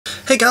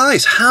Hey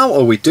guys, how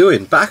are we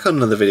doing? Back on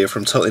another video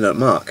from Totally Not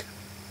Mark.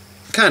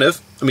 Kind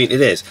of, I mean it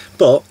is,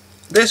 but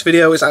this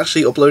video is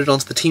actually uploaded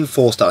onto the Team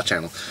 4-Star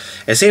channel.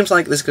 It seems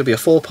like this is going to be a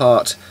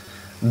 4-part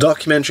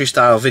documentary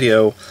style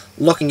video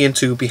looking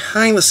into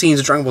behind the scenes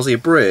of Dragon Ball Z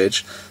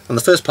Abridged, and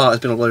the first part has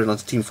been uploaded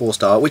onto Team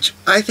 4-Star, which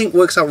I think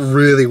works out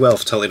really well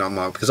for Totally Not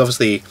Mark, because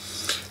obviously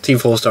Team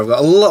 4-Star have got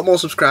a lot more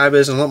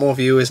subscribers and a lot more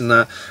viewers and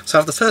that, so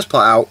having the first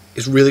part out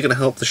is really going to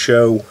help the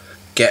show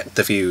get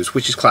the views,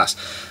 which is class.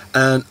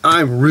 And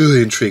I'm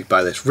really intrigued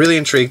by this, really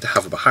intrigued to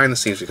have a behind the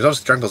scenes, because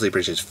obviously Dragon Ball Z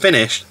Abridged is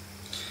finished,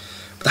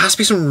 but there has to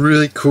be some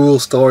really cool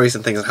stories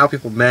and things, and how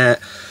people met,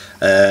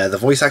 the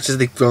voice actors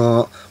they've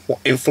got, what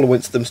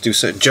influenced them to do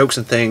certain jokes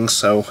and things,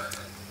 so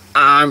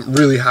I'm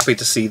really happy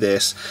to see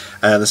this.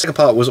 The second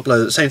part was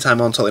uploaded at the same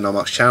time on Totally Not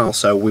Mark's channel,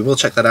 so we will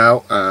check that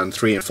out, and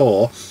 3 and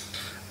 4.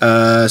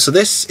 So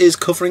this is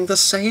covering the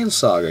Saiyan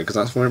Saga, because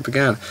that's where it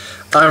began.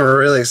 I'm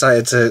really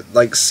excited to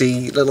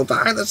see little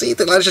behind the scenes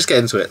thing. Let's just get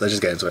into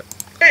it.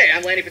 Hey,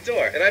 I'm Lanny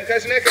Pator. And I'm Saiyan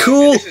Saga.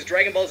 Cool. And this is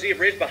Dragon Ball Z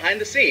Abridged Behind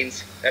the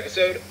Scenes,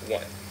 Episode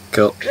 1.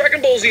 Cool.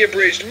 Dragon Ball Z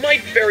Abridged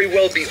might very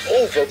well be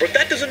over, but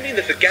that doesn't mean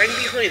that the gang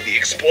behind the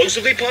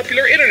explosively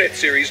popular internet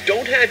series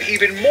don't have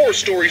even more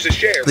stories to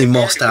share. They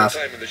must have.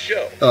 Time in the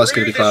show. Oh, it's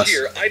going to be class. This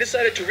year, I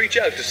decided to reach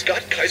out to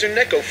Scott Kaiser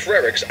Neko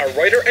Frericks, a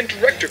writer and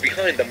director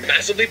behind the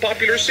massively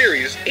popular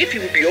series, if he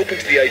would be open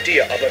to the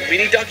idea of a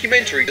mini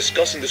documentary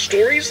discussing the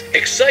stories,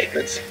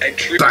 excitements, and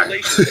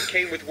tribulations that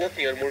came with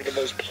working on one of the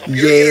most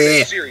popular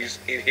internet series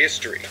in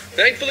history.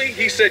 Thankfully,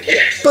 he said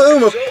yes.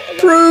 Boom! So,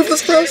 Prove the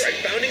stuff. And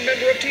founding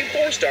member of Team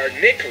 4-Star,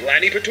 Nick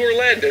Lanny Pator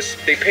Landis,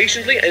 they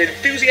patiently and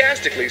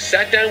enthusiastically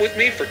sat down with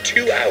me for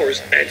 2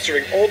 hours,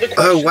 answering all the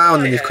questions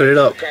and then you've cut it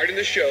up regarding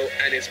the show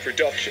and its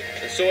production.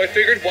 And so I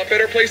figured, what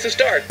better place to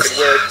start than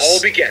where it all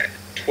began,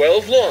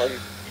 12 long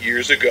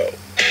years ago.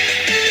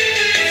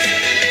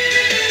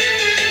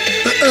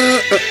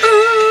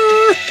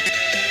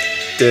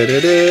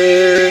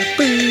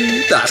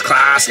 That's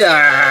class,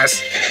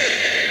 yes!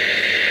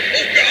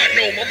 Oh God,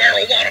 no, my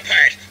marijuana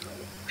pipe!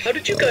 How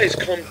did you guys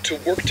come to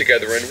work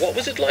together, and what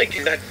was it like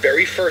in that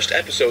very first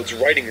episode's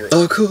writing room?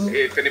 Oh, cool.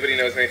 If anybody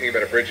knows anything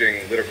about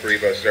abridging, Little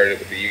Karibo started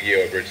with the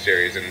Yu-Gi-Oh! Abridged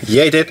series, and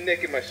yeah, he did.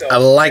 Nick and myself, I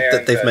like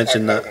that they've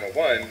mentioned that.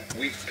 101,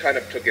 we kind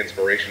of took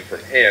inspiration from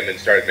him and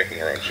started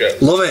making our own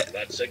shows. Love it.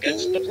 That's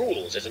against the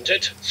rules, isn't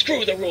it?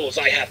 Screw the rules,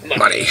 I have money.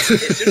 Money. as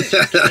soon as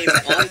you came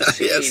on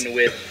scene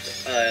with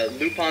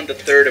Lupin the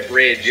Third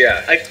Abridged,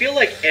 Yeah. I feel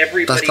like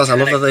everybody That's class. I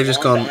love that they've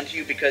just gone onto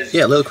you because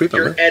Little Creeper,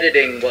 your man.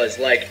 editing was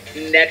like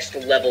next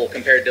level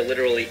compared to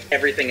literally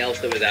everything else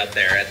that was out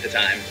there at the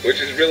time.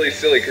 Which is really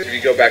silly, because if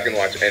you go back and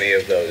watch any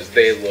of those,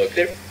 they're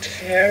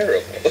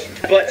terrible.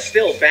 But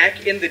still,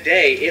 back in the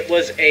day, it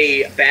was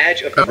a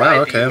badge of pride. Oh,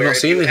 wow, okay, I've where not if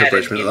seen you the had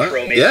abridgment an of that.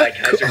 intro made Yeah, by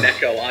Kaiser cool.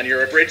 Neko on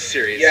your Abridged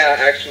series. Yeah,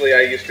 actually,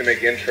 I used to make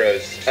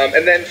intros.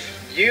 And then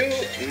you,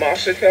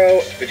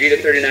 Masako,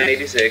 Vegeta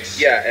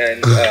 3986. yeah,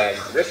 and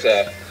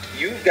Rissa,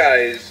 you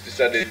guys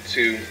decided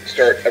to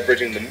start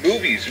abridging the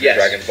movies for Yes.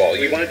 Dragon Ball.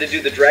 We wanted to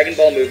do the Dragon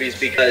Ball movies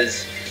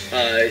because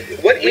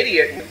What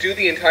idiot would do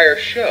the entire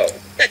show?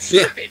 That's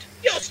Yeah. stupid.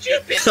 You're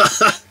stupid.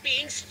 Stop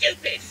being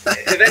stupid.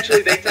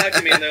 eventually they talked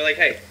to me and they're like,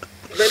 hey,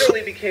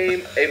 Literally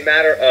became a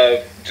matter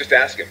of just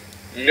ask him.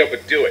 No,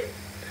 but do it.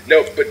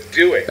 No, but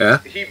do it. Yeah.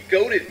 He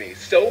goaded me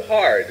so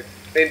hard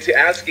into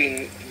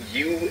asking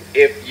you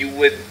if you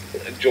would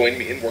join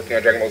me in working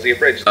on Dragon Ball Z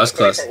Abridged. That's The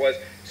funny class. part was,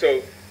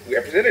 so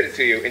I presented it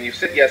to you, and you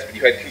said yes, but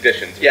you had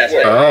conditions. yes,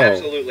 Were-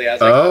 absolutely. I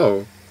was like,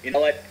 Oh. you know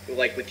what,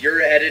 like with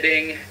your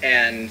editing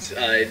and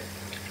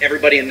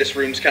everybody in this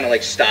room's kind of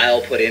like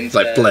style put into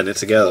Blend it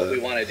together. what we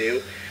want to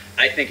do,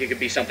 I think it could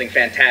be something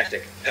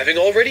fantastic. Having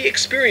already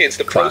experienced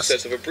the Class.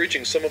 process of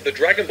abridging some of the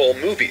Dragon Ball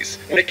movies,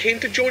 when it came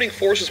to joining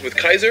forces with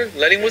Kaiser,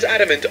 Lenny was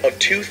adamant of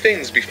 2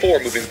 things before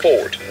moving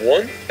forward.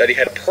 1, that he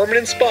had a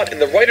permanent spot in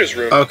the writer's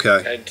room.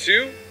 Okay. And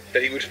 2,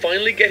 that he would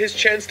finally get his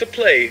chance to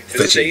play the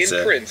Vegeta.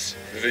 Saiyan Prince,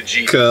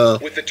 Vegeta. Cool.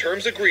 With the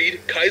terms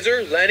agreed,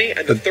 Kaiser, Lanny,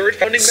 and the third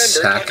founding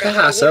member,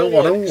 Takahasa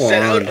 101,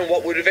 set out on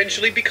what would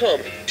eventually become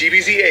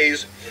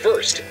DBZA's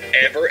first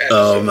ever episode.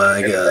 Oh my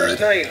And the first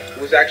god. night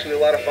was actually a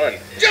lot of fun.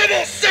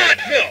 Double son!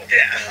 No!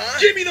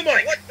 Give me the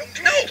mic! What?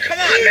 No, come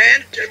on,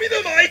 man! Give me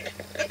the mic!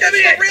 That's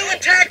the real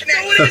attack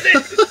now! No, it isn't!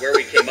 This is where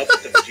we came up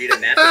with the Vegeta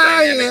Nappa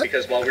dynamic, yeah.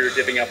 because while we were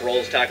divvying up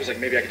roles, Tack was like,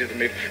 maybe I could do the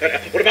maybe.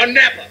 What about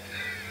Nappa?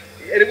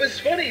 And it was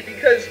funny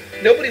because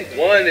nobody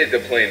wanted to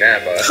play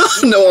Nappa.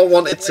 No one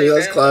wanted to,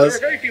 that's There class. were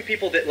very few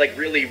people that like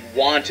really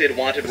wanted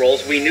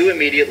roles. We knew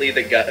immediately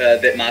that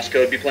that Moscow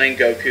would be playing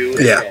Goku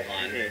and Yeah.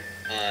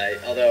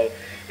 Gohan. Although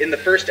in the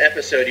first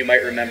episode, you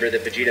might remember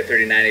that Vegeta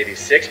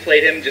 3986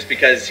 played him just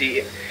because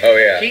he Oh,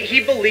 yeah. he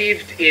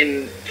believed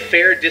in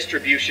fair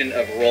distribution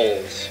of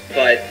roles,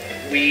 but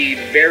we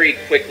very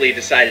quickly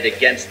decided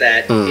against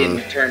that in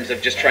terms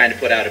of just trying to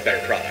put out a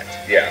better product.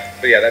 Yeah,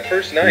 but yeah, that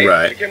first night,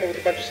 Right. we came up with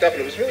a bunch of stuff,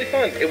 and it was really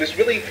fun. It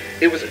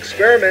was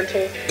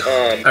experimental.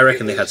 I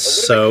reckon they had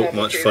so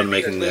much fun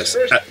making this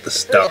at the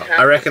start.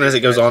 I reckon as it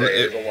goes on,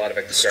 there's a lot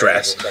of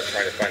stress. experimental stuff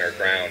trying to find our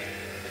ground.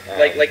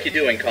 Like you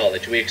do in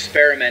college. We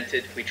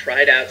experimented. We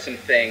tried out some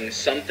things.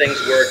 Some things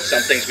worked.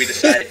 Some things we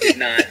decided did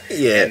not.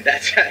 Yeah. And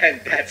that's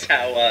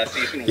how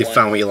season 1 You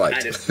found what you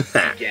liked. kind of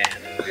began.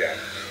 Yeah.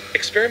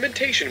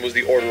 Experimentation was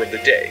the order of the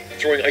day,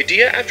 throwing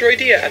idea after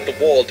idea at the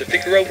wall to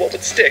figure out what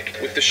would stick.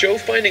 With the show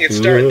finding its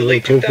start in the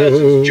late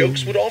 2000s,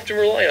 jokes would often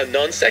rely on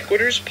non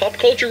sequiturs, pop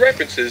culture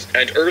references,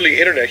 and early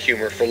internet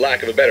humor, for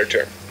lack of a better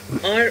term.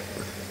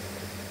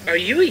 Are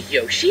you a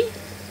Yoshi?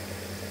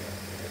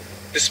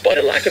 Despite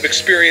a lack of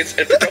experience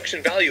and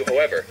production value,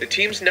 however, the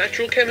team's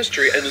natural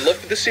chemistry and love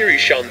for the series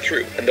shone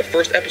through, and the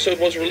first episode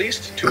was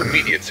released to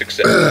immediate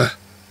success.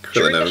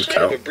 During the height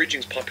of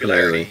Abridged's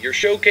popularity, your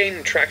show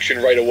gained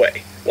traction right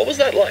away. What was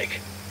that like?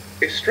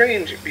 It's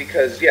strange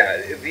because, yeah,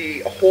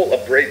 the whole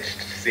Abridged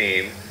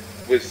scene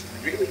was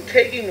really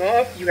taking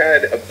off. You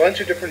had a bunch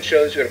of different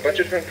shows, you had a bunch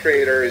of different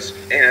creators,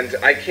 and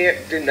I can't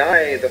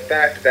deny the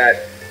fact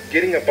that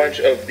getting a bunch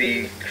of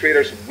the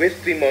creators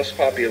with the most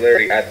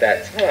popularity at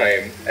that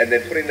time, and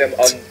then putting them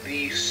on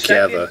the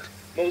second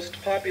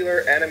most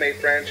popular anime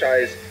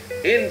franchise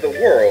in the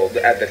world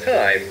at the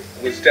time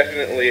was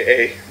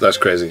definitely That's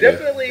crazy.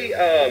 Definitely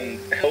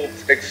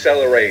helped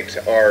accelerate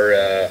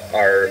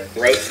our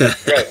growth.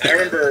 I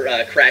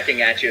remember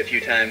cracking at you a few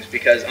times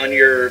because on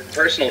your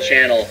personal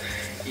channel,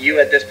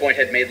 you at this point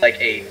had made like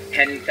a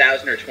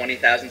 10,000 or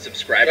 20,000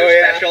 subscriber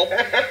special,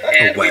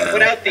 and we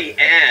put out the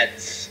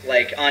ads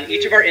like on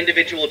each of our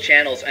individual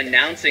channels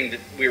announcing that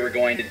we were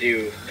going to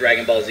do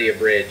Dragon Ball Z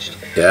Abridged.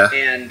 Yeah.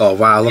 And oh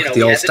wow, look at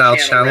the old style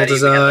channel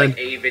design. We had like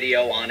a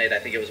video on it. I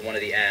think it was one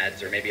of the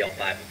ads, or maybe all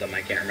 5 of them.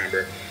 I can't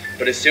remember.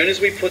 But as soon as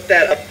we put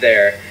that up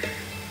there,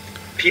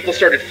 people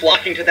started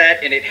flocking to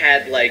that, and it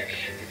had like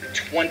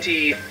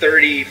 20,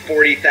 30,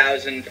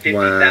 40,000,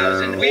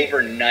 50,000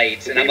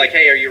 overnight. And I'm like,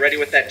 hey, are you ready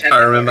with that 10,000? I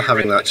remember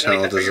having that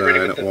channel design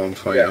at one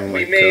point. Yeah, oh my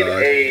we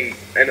made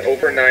god. an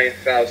over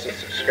 9,000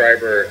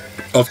 subscriber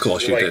Of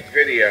course you did.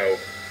 video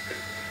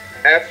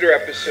after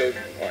episode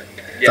 1.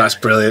 Yeah. That's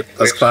brilliant.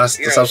 That's class.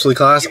 That's absolutely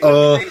class.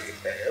 Oh.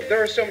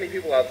 There are so many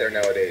people out there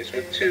nowadays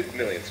with 2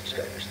 million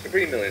subscribers,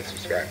 3 million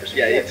subscribers,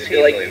 yeah, 14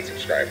 million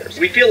subscribers.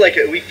 We feel like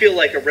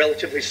a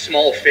relatively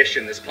small fish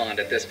in this pond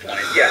at this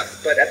point. Yeah,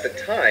 but at the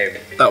time,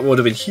 that would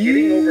have been huge.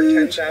 Getting over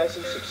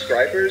 10,000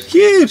 subscribers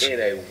huge in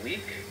a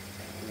week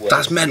was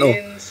that's mental.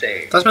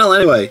 Insane. That's mental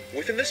anyway.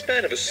 Within the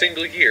span of a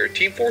single year,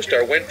 Team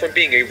 4-Star went from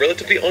being a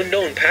relatively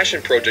unknown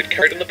passion project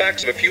carried on the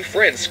backs of a few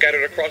friends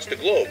scattered across the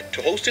globe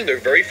to hosting their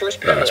very first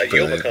panel at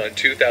Youmacon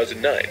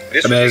 2009.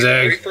 This was the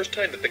very first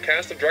time that the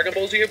cast of Dragon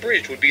Ball Z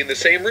Abridged would be in the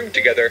same room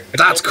together.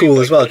 That's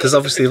cool as well, because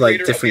obviously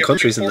like different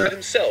countries in there.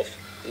 Himself,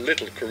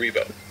 Little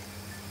Karibo.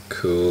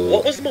 Cool.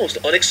 What was the most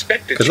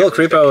unexpected? Because Little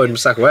Karibo and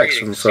Sako X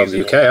from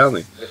the UK, aren't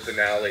they? The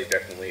finale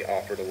definitely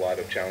offered a lot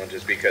of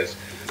challenges because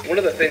one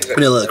of the things that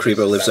Little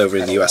Karibo lives over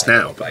in the US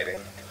now. Fighting,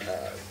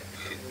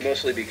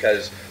 mostly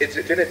because it's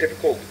been a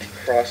difficult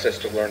process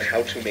to learn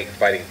how to make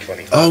fighting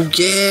funny. Oh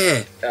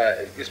yeah.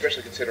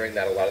 Especially considering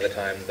that a lot of the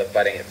time the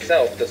fighting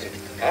itself doesn't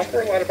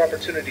offer a lot of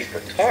opportunity for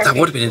talking. That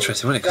would have been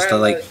interesting, wouldn't it? Because they're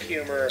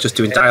like just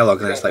doing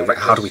dialogue, and it's like, right,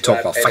 how do we talk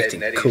about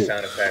fighting? Cool.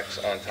 Sound effects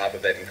on top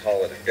of it and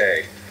call it a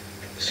day.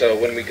 So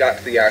when we got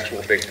to the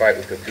actual big fight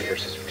with Goku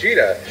versus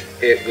Vegeta,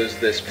 it was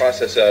this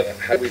process of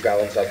how do we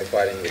balance out the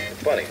fighting with the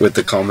funny? With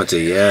the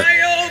comedy, yeah.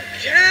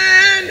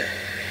 Kaioken!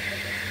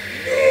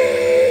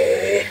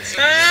 No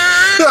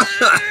time!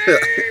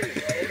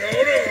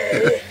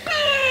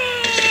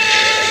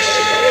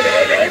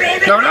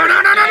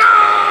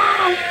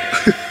 No!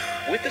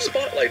 With the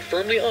spotlight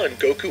firmly on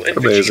Goku and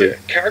Amazing.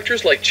 Vegeta,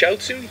 characters like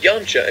Chaozu,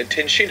 Yamcha, and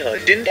Tin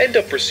Shinhan didn't end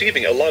up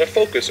receiving a lot of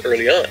focus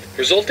early on,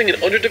 resulting in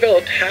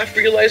underdeveloped,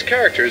 half-realized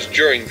characters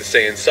during the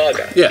Saiyan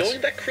Saga. Yes.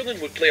 Knowing that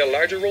Krillin would play a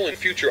larger role in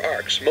future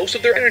arcs, most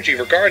of their energy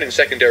regarding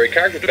secondary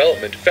character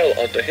development fell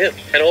onto him.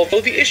 And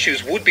although the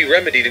issues would be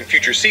remedied in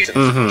future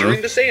seasons,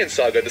 during the Saiyan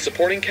Saga, the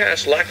supporting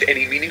cast lacked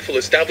any meaningful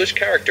established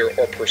character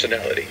or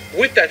personality.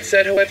 With that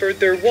said, however,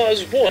 there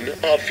was one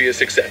obvious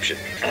exception.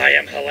 I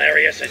am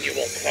hilarious and you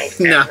will quote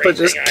Nappa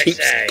just keeps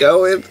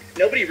going.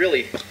 Nobody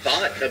really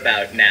thought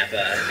about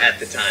Nappa at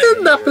the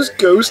time. Nappa's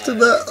ghost in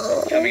that.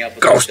 Oh. Coming up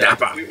with Ghost stuff.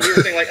 Nappa. We were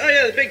thinking like, oh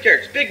yeah, the big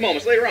characters, big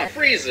moments later on,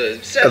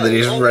 Frieza, Cell, And then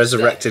he's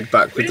resurrected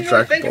back with the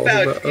Dragon think Balls.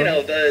 about, you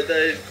know,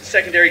 the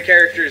secondary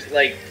characters,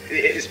 like,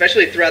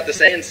 especially throughout the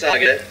Saiyan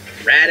Saga,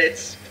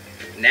 Raditz,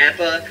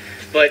 Nappa,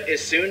 but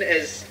as soon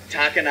as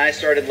Taka and I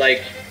started,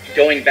 like,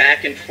 going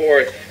back and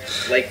forth,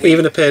 like he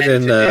even appeared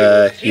in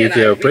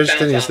Yu-Gi-Oh! Abridged,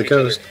 didn't he, as the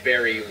ghost?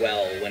 Very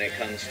well when it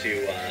comes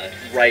to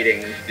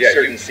writing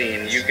certain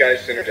scenes. You guys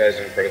synergize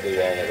incredibly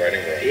well in the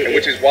writing room,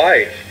 which is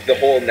why the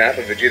whole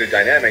Nappa Vegeta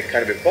dynamic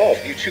kind of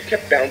evolved. You two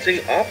kept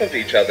bouncing off of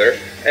each other,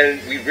 and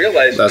we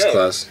realized that's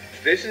class.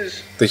 This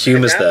is the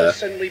humor's Nappa there.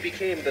 Suddenly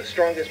became the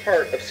strongest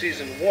part of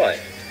season 1,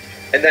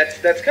 and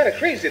that's kind of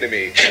crazy to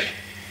me.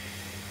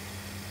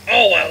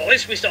 Oh well, at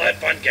least we still had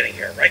fun getting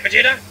here, right,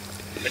 Vegeta?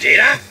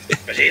 Vegeta?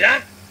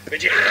 Vegeta?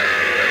 Vegeta?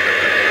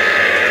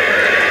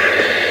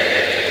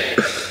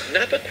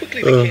 Nappa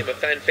quickly became a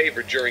fan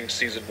favorite during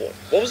season 1.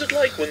 What was it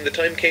like when the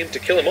time came to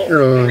kill him off?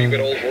 Were you at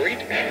all worried?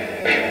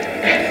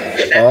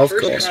 That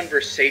first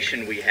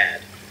conversation we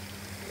had,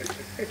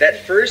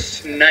 that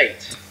first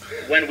night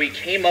when we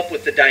came up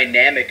with the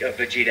dynamic of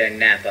Vegeta and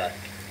Nappa,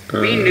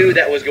 we knew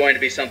that was going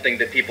to be something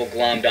that people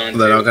glommed onto.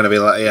 They're not going to be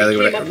like, yeah, they're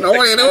going to be like, no, what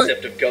are you doing? The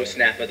concept of Ghost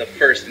Nappa the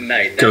first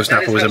night. Ghost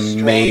Nappa was an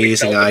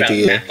amazing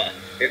idea.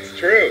 It's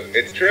true.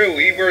 It's true.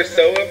 We were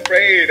so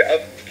afraid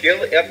of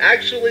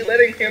actually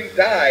letting him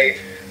die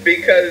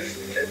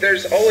because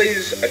there's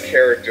always a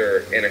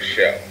character in a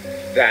show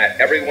that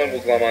everyone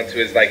will glom onto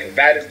as like,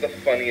 that is the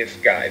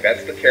funniest guy.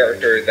 That's the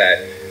character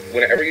that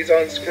whenever he's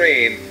on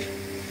screen,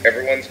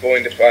 everyone's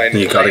going to find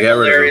you gotta get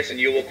rid of him. And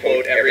you will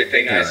quote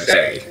everything I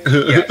say.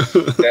 Yes,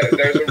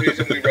 there's a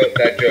reason we wrote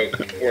that joke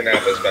for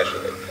Nappa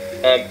especially.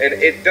 And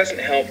it doesn't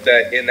help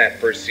that in that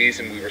first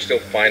season we were still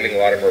finding a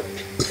lot of our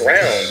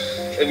ground.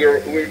 Like we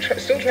were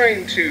still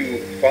trying to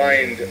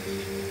find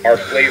our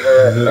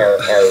flavor,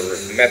 our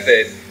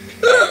method.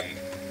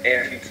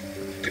 And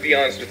to be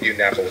honest with you,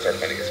 Nappa was our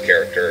funniest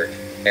character,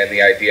 and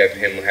the idea of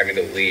him having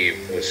to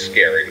leave was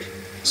scary.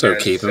 So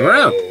keep him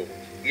around.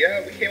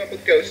 Yeah, we came up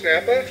with Ghost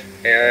Nappa,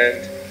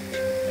 and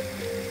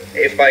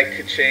if I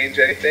could change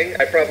anything,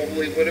 I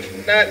probably would have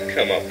not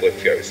come up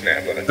with Ghost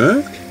Nappa.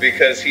 Huh?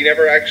 Because he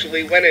never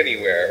actually went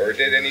anywhere or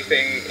did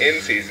anything in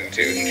Season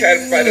 2. He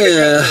kind of provided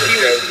a couple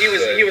of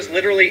jokes. He was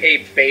literally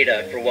a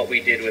beta for what we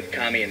did with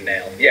Kami and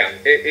Nail. Yeah,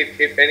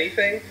 if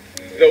anything,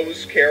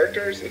 those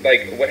characters,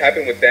 like what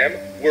happened with them,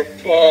 were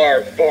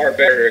far, far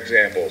better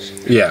examples.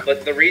 Yeah.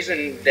 But the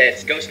reason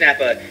that Ghost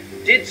Nappa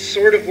did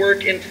sort of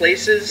work in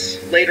places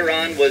later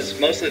on was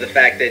mostly the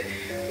fact that,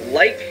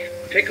 like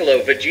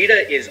Piccolo,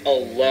 Vegeta is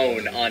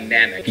alone on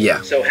Namek.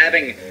 Yeah. So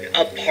having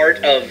a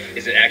part of,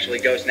 is it actually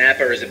Ghost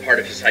Nappa or is it part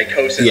of his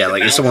psychosis? Yeah,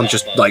 like, is someone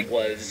just, like,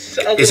 is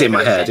it in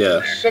my head,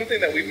 yeah.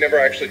 Something that we've never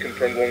actually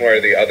confirmed one way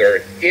or the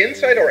other,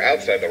 inside or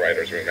outside the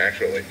writer's room,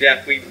 actually.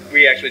 Yeah,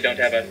 we actually don't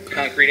have a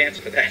concrete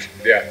answer for that.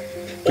 Yeah.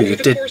 But you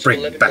did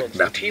bring back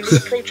the team was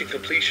approaching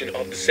completion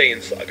of the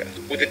Saiyan Saga.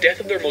 With the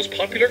death of their most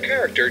popular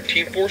character,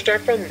 Team 4-Star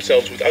found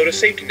themselves without a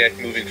safety net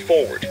moving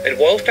forward. And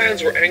while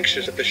fans were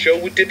anxious that the show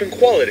would dip in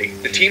quality,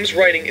 the team's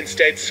writing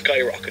instead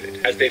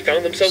skyrocketed, as they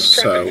found themselves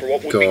prepping for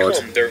what would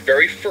become their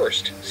very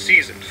first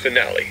season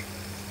finale.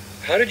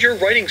 How did your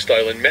writing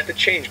style and method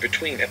change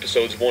between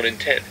episodes 1 and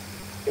 10?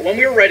 When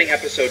we were writing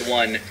episode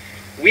 1,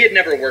 we had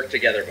never worked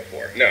together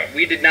before. No.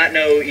 We did not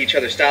know each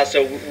other's style,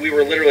 so we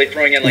were literally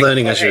throwing in like,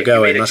 learning as you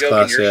go in this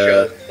class, yeah.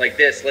 Show, like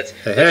this, let's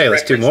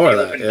let's do more of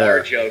that. Yeah. Bar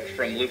joke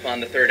from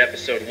Lupin the Third,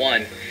 episode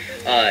 1.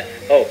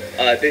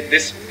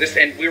 This,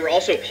 and we were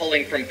also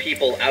pulling from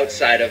people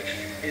outside of,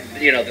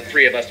 the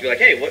three of us to be like,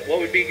 hey, what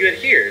would be good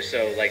here?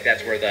 So like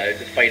that's where the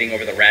fighting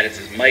over the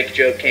Raditz' mic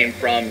joke came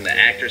from, the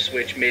actor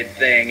switch mid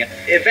thing.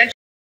 Eventually,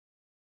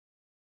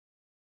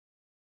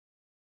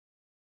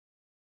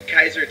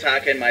 Kaiser,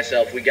 Taka, and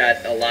myself, we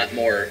got a lot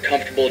more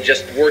comfortable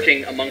just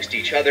working amongst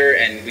each other,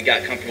 and we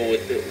got comfortable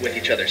with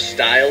each other's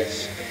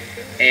styles.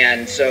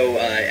 And so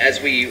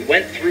as we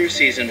went through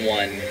season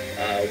 1,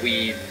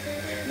 we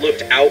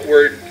looked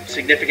outward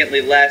significantly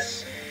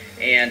less,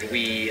 and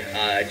we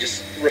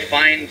just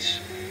refined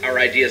our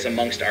ideas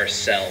amongst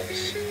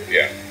ourselves.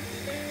 Yeah.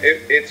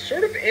 It's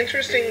sort of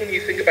interesting when you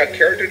think about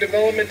character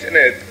development in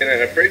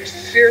an abridged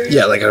series.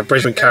 Yeah, like an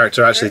abridgment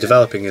character actually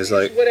developing is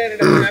like... what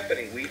ended up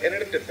happening. We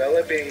ended up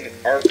developing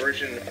our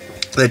version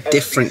of they're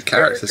different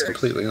characters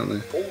completely, aren't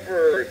they?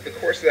 Over the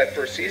course of that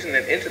first season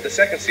and into the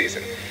second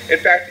season. In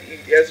fact,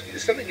 as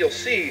something you'll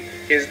see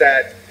is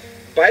that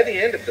by the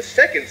end of the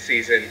second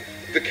season,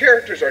 the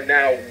characters are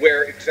now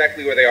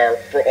exactly where they are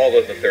for all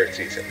of the third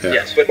season. Yeah.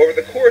 Yes. But over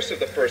the course of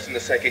the first and the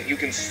second, you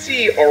can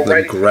see our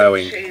writing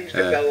growing, change,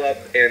 develop,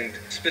 and...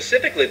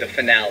 Specifically, the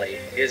finale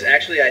is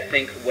actually, I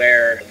think,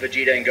 where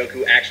Vegeta and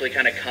Goku actually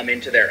kind of come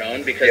into their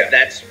own, because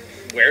that's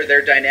where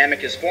their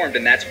dynamic is formed,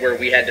 and that's where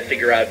we had to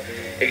figure out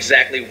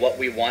exactly what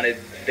we wanted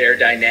their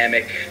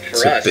dynamic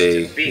for us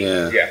to be.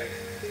 Yeah.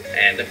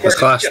 And of course,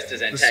 it's just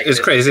as antagonistic. It's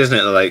crazy, isn't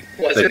it? Like,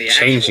 they're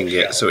changing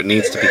it, so it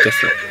needs to be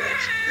different.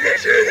 My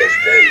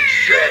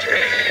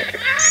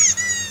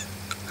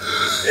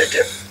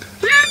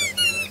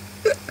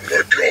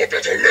God,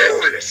 that's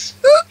hilarious!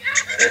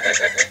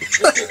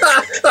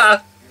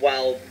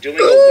 While doing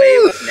away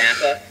with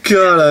Nappa,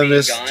 God, I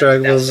miss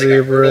Dragon Ball Z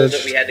Abridged.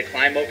 That we had to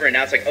climb over, and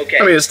now it's like, okay,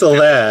 I mean, it's still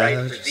there.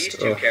 Right for these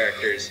two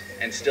characters,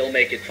 and still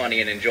make it funny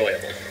and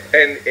enjoyable.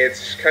 And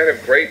it's kind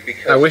of great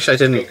because I wish I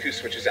didn't Goku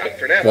switches out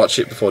for Nappa. watch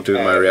it before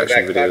doing my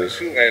reaction videos.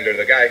 Zoolander,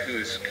 the guy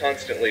who's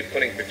constantly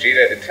putting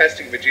Vegeta and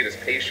testing Vegeta's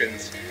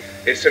patience,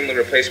 is suddenly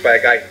replaced by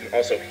a guy who can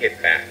also hit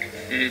back.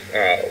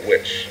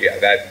 Which,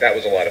 that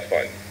was a lot of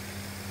fun.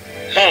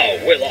 How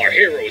will our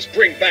heroes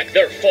bring back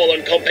their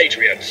fallen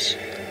compatriots?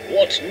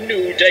 What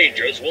new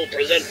dangers will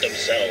present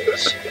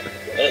themselves?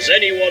 Has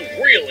anyone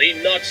really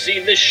not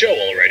seen this show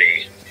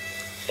already?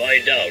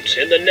 Find out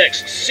in the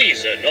next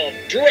season of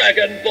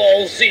Dragon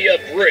Ball Z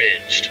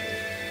Abridged.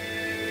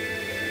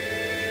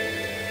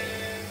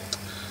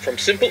 From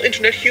simple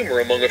internet humor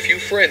among a few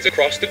friends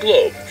across the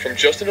globe, from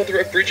just another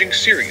abridging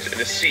series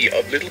in a sea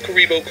of little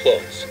Karibo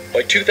clones.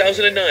 By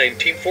 2009,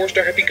 Team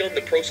 4-Star had begun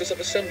the process of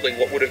assembling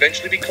what would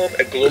eventually become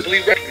a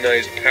globally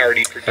recognized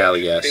parody production. Hell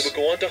yes. They would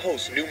go on to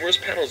host numerous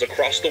panels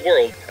across the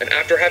world, and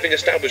after having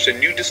established a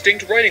new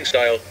distinct writing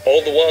style,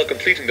 all the while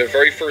completing their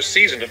very first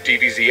season of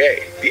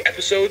DBZA. The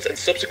episodes and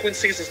subsequent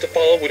seasons to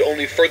follow would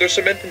only further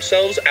cement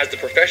themselves as the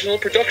professional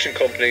production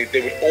company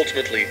they would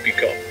ultimately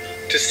become.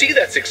 To see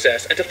that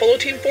success and to follow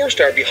Team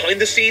 4-Star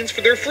behind the scenes for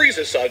their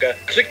Frieza saga,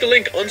 click the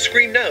link on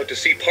screen now to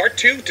see part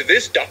 2 to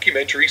this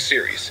documentary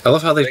series. I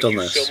love how they've done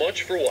this. Thank you so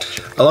much for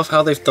watching. I love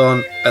how they've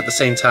done at the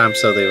same time,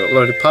 so they've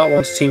uploaded part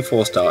 1 to Team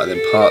 4-Star and then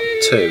part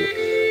 2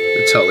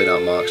 the Totally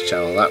Not Mark's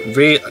channel. That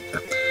really...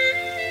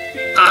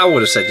 I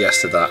would have said yes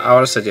to that. I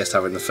would have said yes to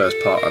having the first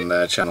part on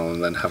their channel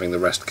and then having the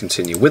rest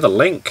continue with a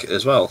link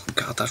as well.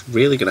 God, that's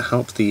really going to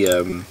help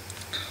the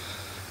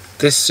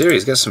this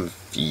series get some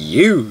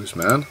views,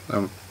 man.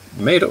 I'm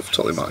made up for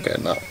Totally Mark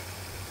getting that.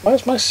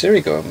 Where's my Siri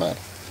going, man?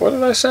 What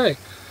did I say?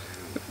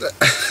 But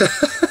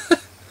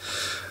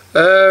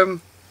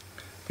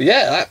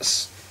yeah,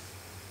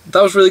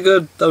 that was really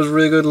good. That was a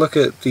really good look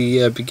at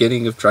the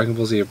beginning of Dragon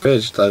Ball Z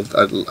Abridged. I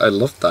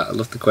loved that. I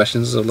loved the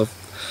questions. I loved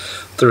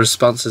the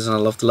responses, and I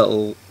loved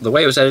the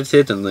way it was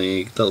edited and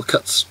the little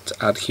cuts to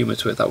add humour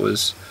to it. That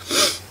was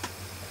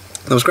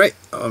great.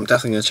 I'm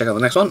definitely going to check out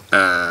the next one,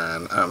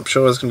 and I'm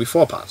sure there's going to be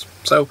 4 parts.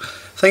 So,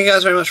 thank you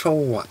guys very much for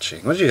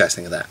watching. What did you guys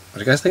think of that? What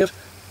did you guys think of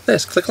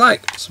this? Click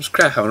like,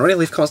 subscribe, if you haven't already,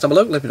 leave comments down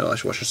below, let me know what I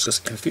should watch or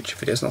discuss in future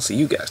videos, and I'll see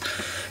you guys.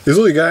 Here's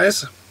all you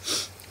guys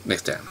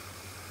next time.